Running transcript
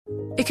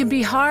It can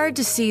be hard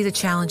to see the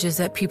challenges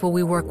that people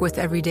we work with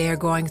every day are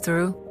going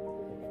through.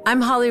 I'm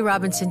Holly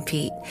Robinson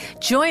Peete.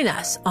 Join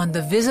us on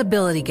The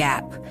Visibility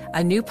Gap,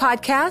 a new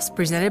podcast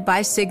presented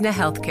by Cigna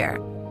Healthcare.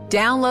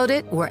 Download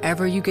it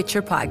wherever you get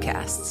your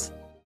podcasts.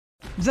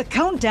 The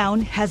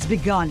countdown has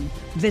begun.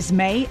 This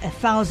May,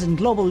 1,000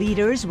 global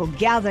leaders will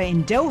gather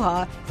in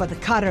Doha for the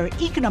Qatar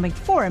Economic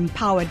Forum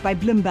powered by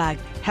Bloomberg,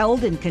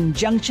 held in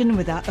conjunction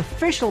with our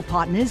official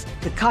partners,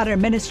 the Qatar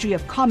Ministry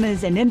of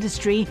Commerce and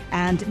Industry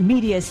and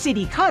Media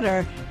City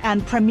Qatar,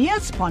 and premier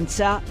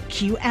sponsor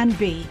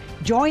QNB.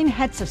 Join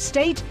heads of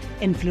state,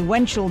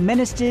 influential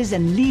ministers,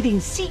 and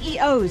leading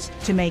CEOs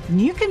to make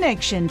new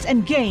connections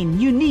and gain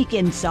unique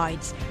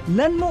insights.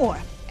 Learn more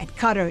at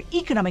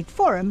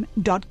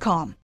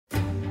QatarEconomicForum.com.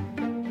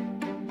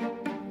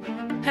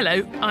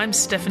 Hello, I'm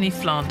Stephanie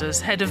Flanders,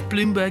 head of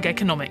Bloomberg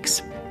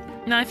Economics.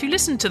 Now, if you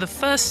listen to the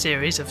first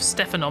series of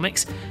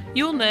Stephanomics,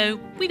 you'll know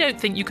we don't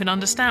think you can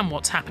understand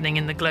what's happening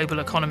in the global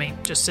economy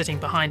just sitting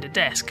behind a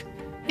desk.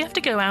 You have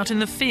to go out in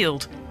the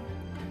field.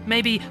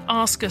 Maybe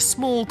ask a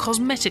small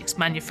cosmetics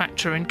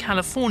manufacturer in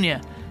California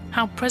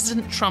how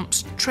President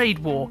Trump's trade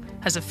war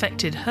has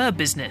affected her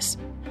business.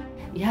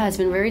 Yeah, it's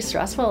been very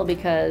stressful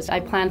because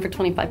I planned for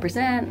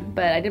 25%,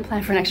 but I didn't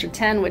plan for an extra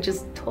 10, which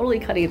is totally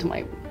cutting into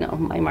my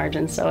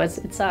margin. So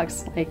it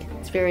sucks.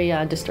 It's very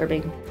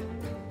disturbing.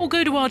 Or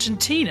go to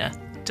Argentina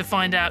to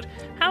find out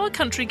how a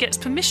country gets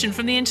permission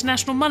from the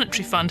International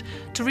Monetary Fund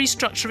to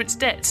restructure its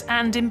debts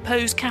and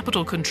impose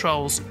capital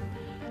controls,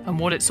 and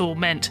what it's all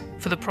meant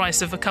for the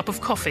price of a cup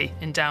of coffee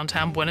in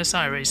downtown Buenos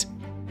Aires.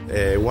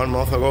 1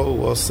 month ago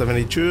was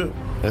 72,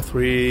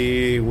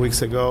 3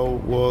 weeks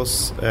ago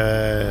was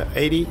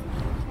 80,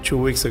 2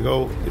 weeks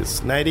ago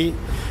is 90,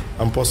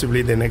 and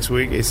possibly the next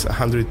week is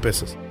 100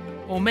 pesos.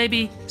 Or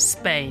maybe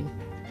Spain,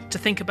 to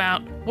think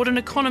about what an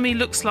economy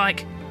looks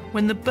like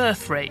when the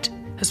birth rate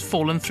has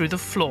fallen through the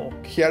floor.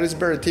 Here it's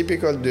very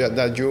typical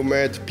that you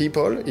met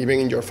people, even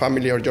in your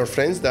family or your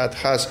friends, that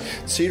has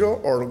 0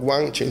 or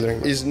 1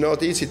 children. It's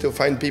not easy to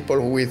find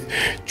people with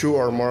 2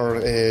 or more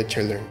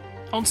children.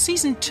 On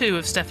Season 2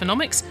 of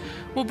Stephanomics,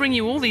 we'll bring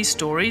you all these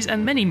stories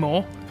and many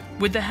more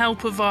with the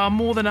help of our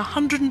more than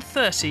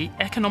 130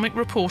 economic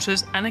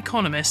reporters and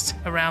economists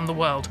around the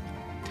world.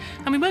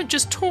 And we won't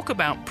just talk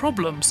about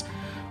problems.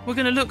 We're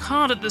going to look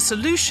hard at the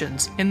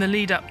solutions in the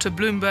lead-up to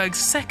Bloomberg's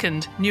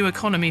second New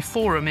Economy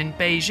Forum in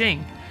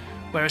Beijing,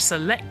 where a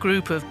select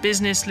group of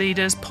business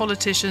leaders,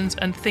 politicians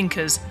and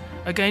thinkers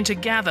are going to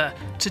gather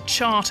to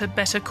chart a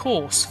better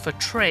course for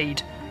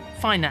trade,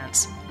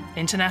 finance,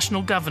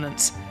 international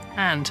governance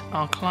and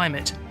our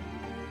climate.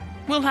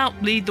 We'll help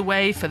lead the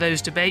way for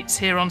those debates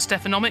here on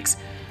Stephanomics,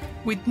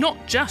 with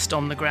not just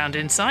on-the-ground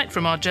insight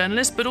from our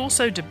journalists, but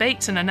also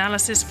debates and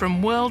analysis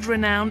from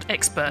world-renowned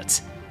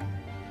experts.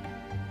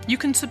 You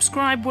can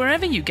subscribe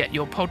wherever you get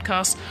your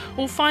podcasts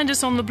or find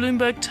us on the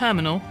Bloomberg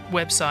Terminal,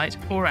 website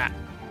or app.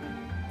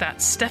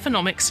 That's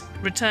Stephanomics,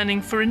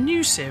 returning for a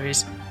new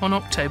series on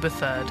October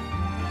 3rd.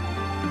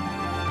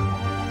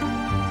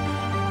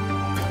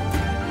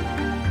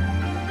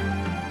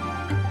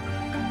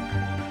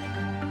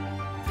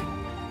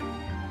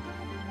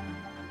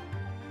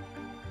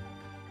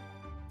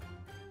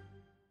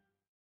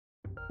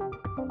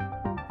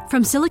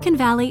 From Silicon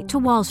Valley to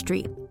Wall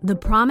Street, the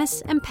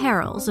promise and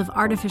perils of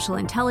artificial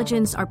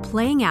intelligence are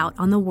playing out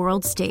on the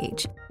world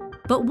stage.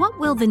 But what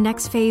will the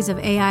next phase of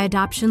AI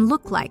adoption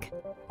look like?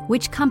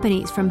 Which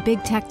companies, from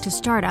big tech to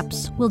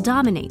startups, will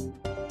dominate?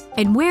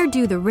 And where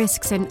do the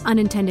risks and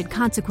unintended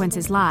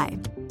consequences lie?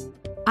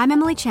 I'm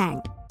Emily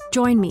Chang.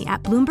 Join me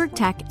at Bloomberg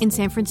Tech in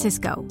San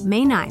Francisco,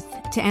 May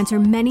 9th, to answer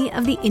many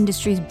of the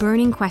industry's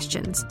burning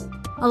questions,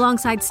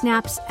 alongside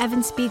Snap's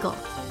Evan Spiegel,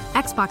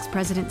 Xbox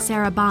President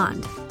Sarah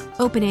Bond,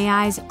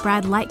 OpenAI's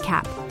Brad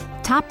Lightcap,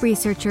 top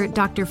researcher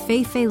Dr.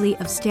 Fei-Fei Li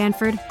of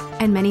Stanford,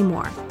 and many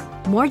more.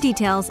 More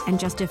details and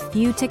just a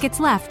few tickets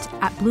left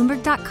at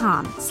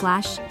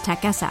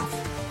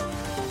Bloomberg.com/TechSF.